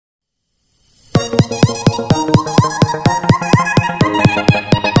What's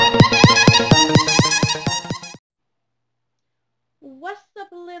up,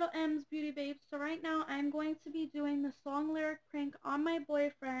 little M's beauty babes? So right now I'm going to be doing the song lyric prank on my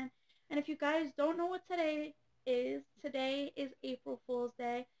boyfriend. And if you guys don't know what today is April Fool's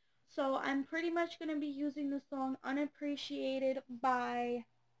Day. So I'm pretty much going to be using the song Unappreciated by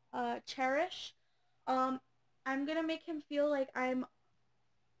Cherish. I'm going to make him feel like I'm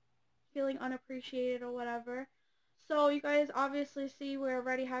feeling unappreciated or whatever. So you guys obviously see we're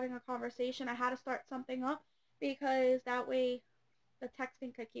already having a conversation. I had to start something up because that way the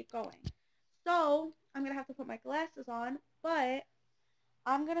texting could keep going. So I'm going to have to put my glasses on, but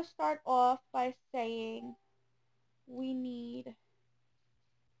I'm going to start off by saying we need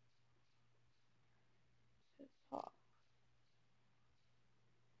to talk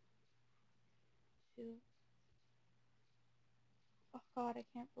to, oh god, I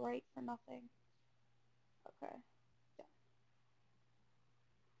can't write for nothing. Okay. Yeah.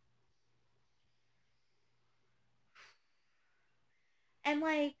 And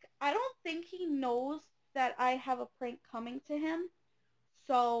like, I don't think he knows that I have a prank coming to him.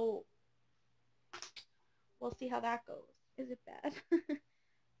 So we'll see how that goes. Is it bad?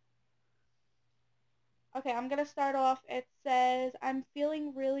 Okay, I'm going to start off. It says, I'm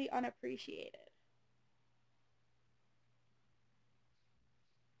feeling really unappreciated.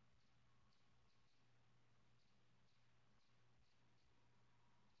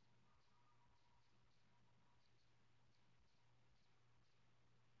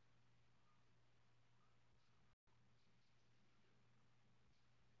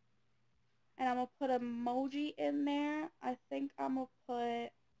 And I'm going to put emoji in there. I think I'm going to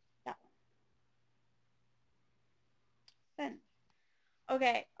put that one. Send.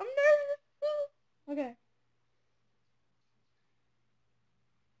 Okay, I'm nervous.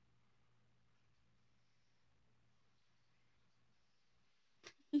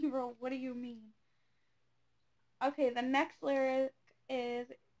 Okay. Bro, what do you mean? Okay, the next lyric is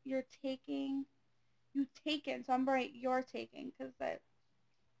you're taking, you taken. So I'm right, you're taking, because that's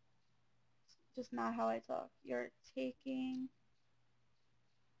just not how I talk. You're taking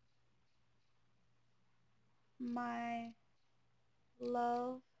my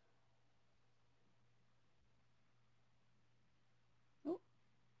love. Oh,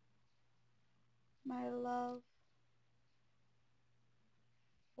 my love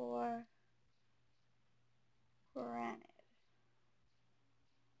for granted,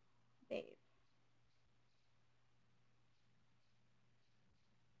 babe.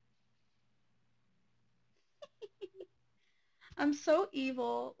 I'm so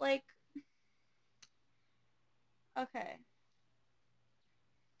evil. Like, okay.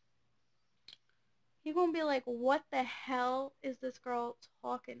 He gonna be like, what the hell is this girl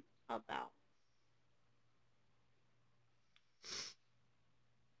talking about?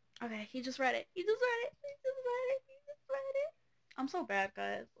 Okay, he just read it. He just read it. He just read it. He just read it. I'm so bad,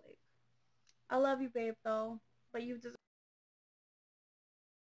 guys. Like, I love you, babe, though. But you just...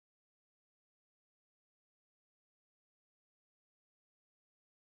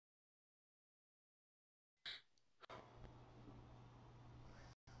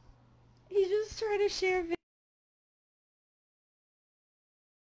 He's just trying to share video.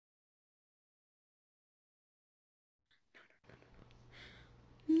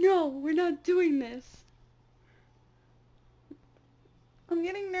 No, we're not doing this. I'm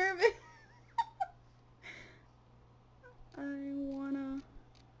getting nervous. I wanna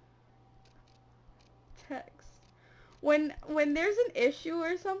text. When there's an issue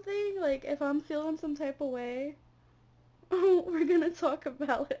or something, like if I'm feeling some type of way, we're gonna talk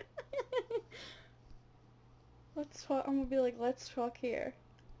about it. Let's talk. I'm gonna be like, let's talk here.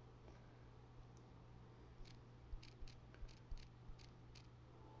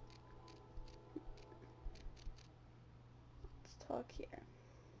 Let's talk here.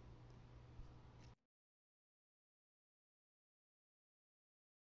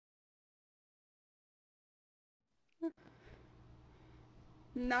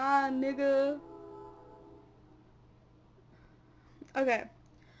 Nah, nigga. Okay.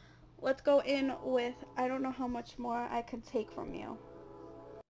 Let's go in with, I don't know how much more I can take from you.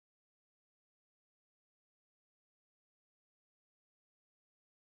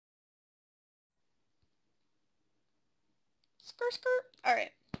 Skirt, skirt.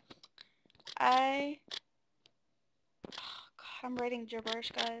 Alright. Oh god, I'm writing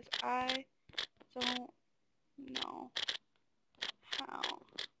gibberish, guys. I don't know how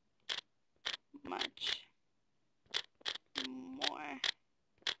much more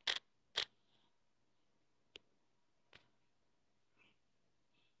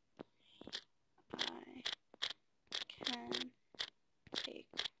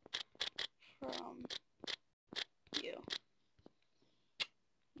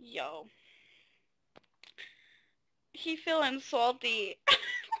he feeling salty.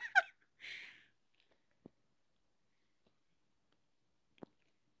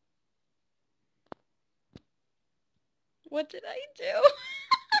 What did I do?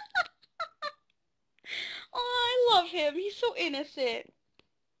 Oh, I love him. He's so innocent.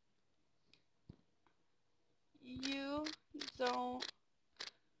 You don't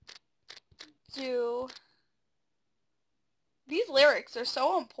do... These lyrics are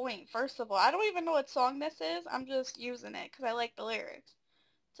so on point, first of all. I don't even know what song this is. I'm just using it because I like the lyrics.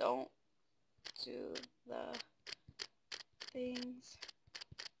 Don't do the things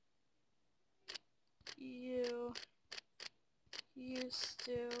you used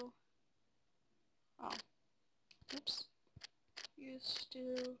to... Oh. Oops. Used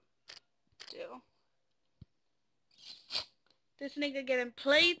to do. This nigga getting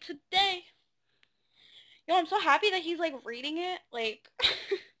played today. Yo, I'm so happy that he's like reading it. Like,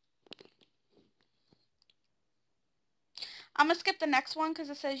 I'm gonna skip the next one because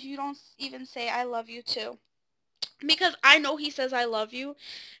it says you don't even say I love you too. Because I know he says I love you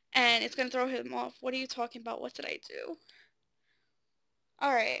and it's gonna throw him off. What are you talking about? What did I do?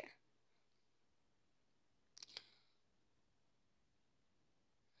 Alright.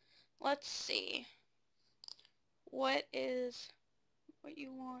 Let's see. What is what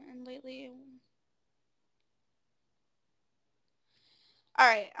you want and lately...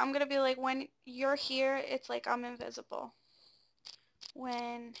 Alright, I'm gonna be like, when you're here, it's like I'm invisible.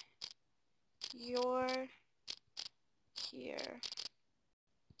 When you're here,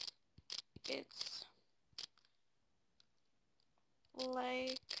 it's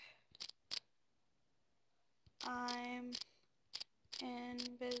like I'm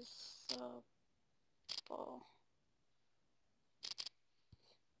invisible.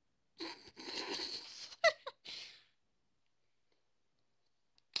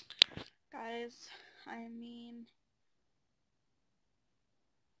 Guys, I mean...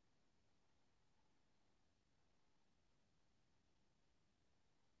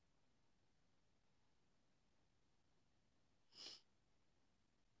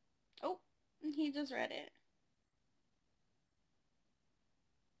 Oh, he just read it.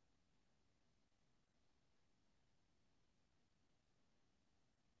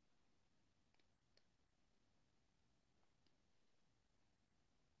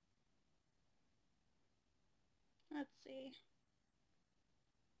 Let's see.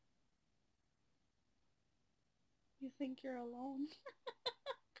 You think you're alone?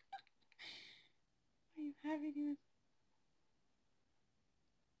 Are you having you?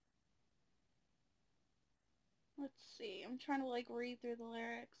 Let's see. I'm trying to like read through the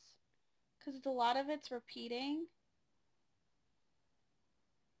lyrics because a lot of it's repeating.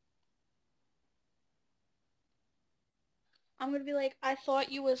 I'm gonna be like, I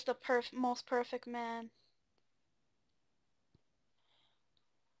thought you was the most perfect man.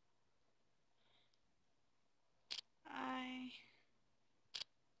 I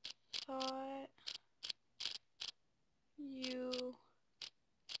thought you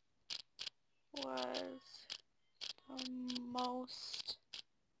was the most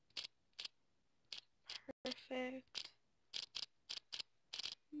perfect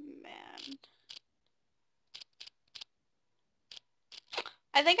man.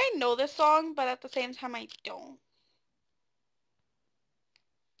 I think I know this song, but at the same time I don't.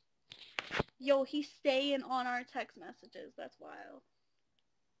 Yo, he's staying on our text messages. That's wild.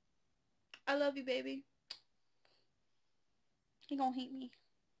 I love you, baby. He gonna hate me.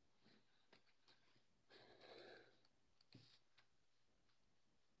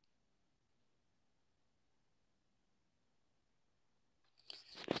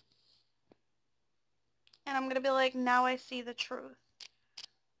 And I'm gonna be like, now I see the truth.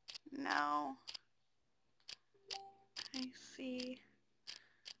 Now I see.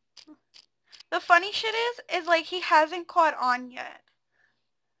 The funny shit is like he hasn't caught on yet.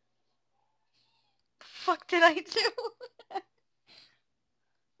 The fuck did I do?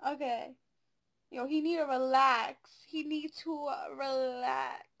 Okay. Yo, he need to relax. He needs to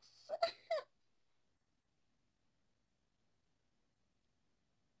relax.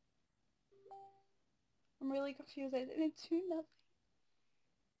 I'm really confused. I didn't do nothing.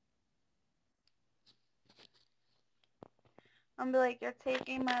 I'm be like, you're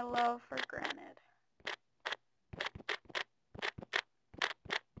taking my love for granted.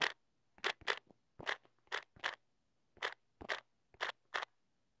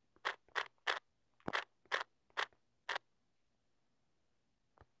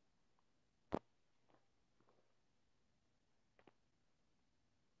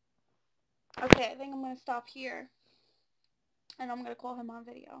 Okay, I think I'm gonna stop here. And I'm gonna call him on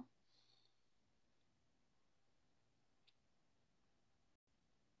video.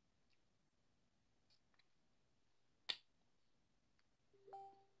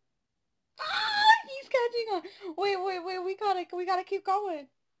 catching on. Wait, we gotta keep going.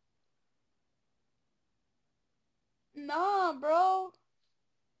 Nah, bro.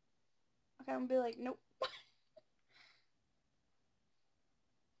 Okay, I'm gonna be like, nope.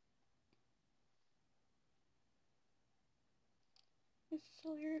 This is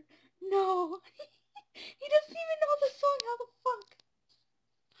so weird. No. He doesn't even know the song. How the fuck?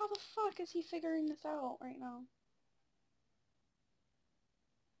 How the fuck is he figuring this out right now?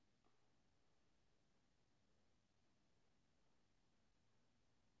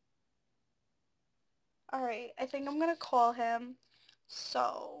 Alright, I think I'm gonna call him.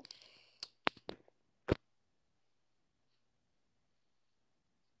 So...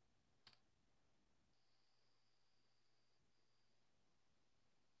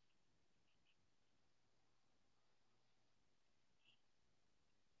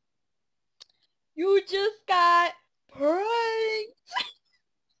 You just got pranked!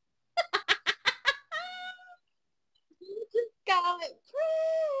 You just got pranked!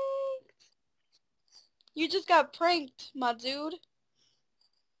 You just got pranked, my dude.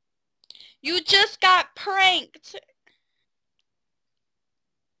 You just got pranked!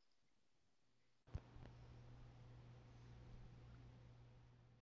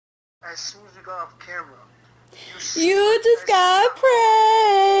 As soon as we got off camera, You just got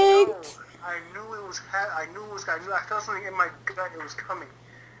pranked! No, I knew it was. I felt something in my gut. It was coming.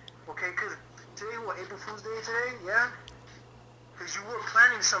 Okay, because today, what, April Fool's Day today? Yeah. Because you were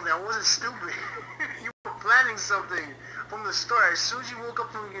planning something. I wasn't stupid. You were planning something from the start. As soon as you woke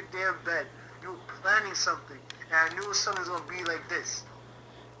up from your damn bed, you were planning something, and I knew something was gonna be like this.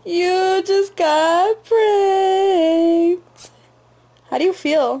 You just got pranked. How do you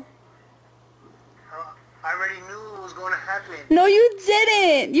feel? I already knew it was going to happen. No, you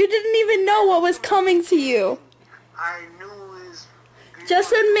didn't. You didn't even know what was coming to you. I knew it was...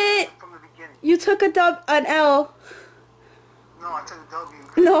 Just admit from the beginning. you took an L. No, I took the W.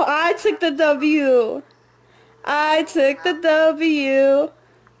 No, I took the W. I took the W.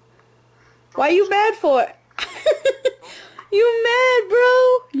 Why you mad for it? You mad,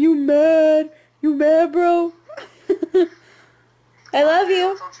 bro? You mad? You mad, bro? I love you.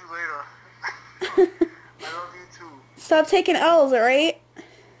 I'll talk to you later. I love you too. Stop taking L's, alright?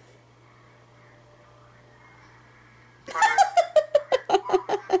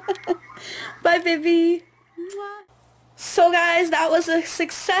 Bye, baby. So, guys, that was a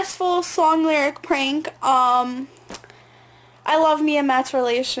successful song lyric prank. I love me and Matt's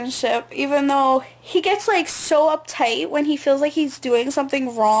relationship, even though he gets, like, so uptight when he feels like he's doing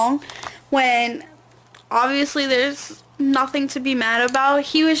something wrong, when obviously there's nothing to be mad about.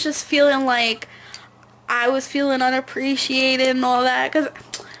 He was just feeling like I was feeling unappreciated and all that, because,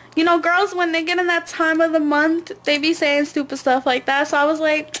 you know, girls, when they get in that time of the month, they be saying stupid stuff like that. So I was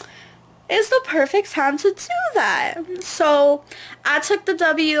like, it's the perfect time to do that. So I took the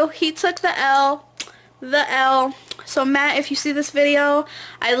W, he took the L. So Matt, if you see this video,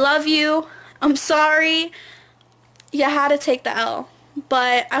 I love you. I'm sorry you had to take the L.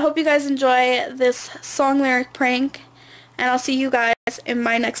 But I hope you guys enjoy this song lyric prank, and I'll see you guys in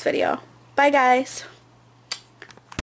my next video. Bye, guys.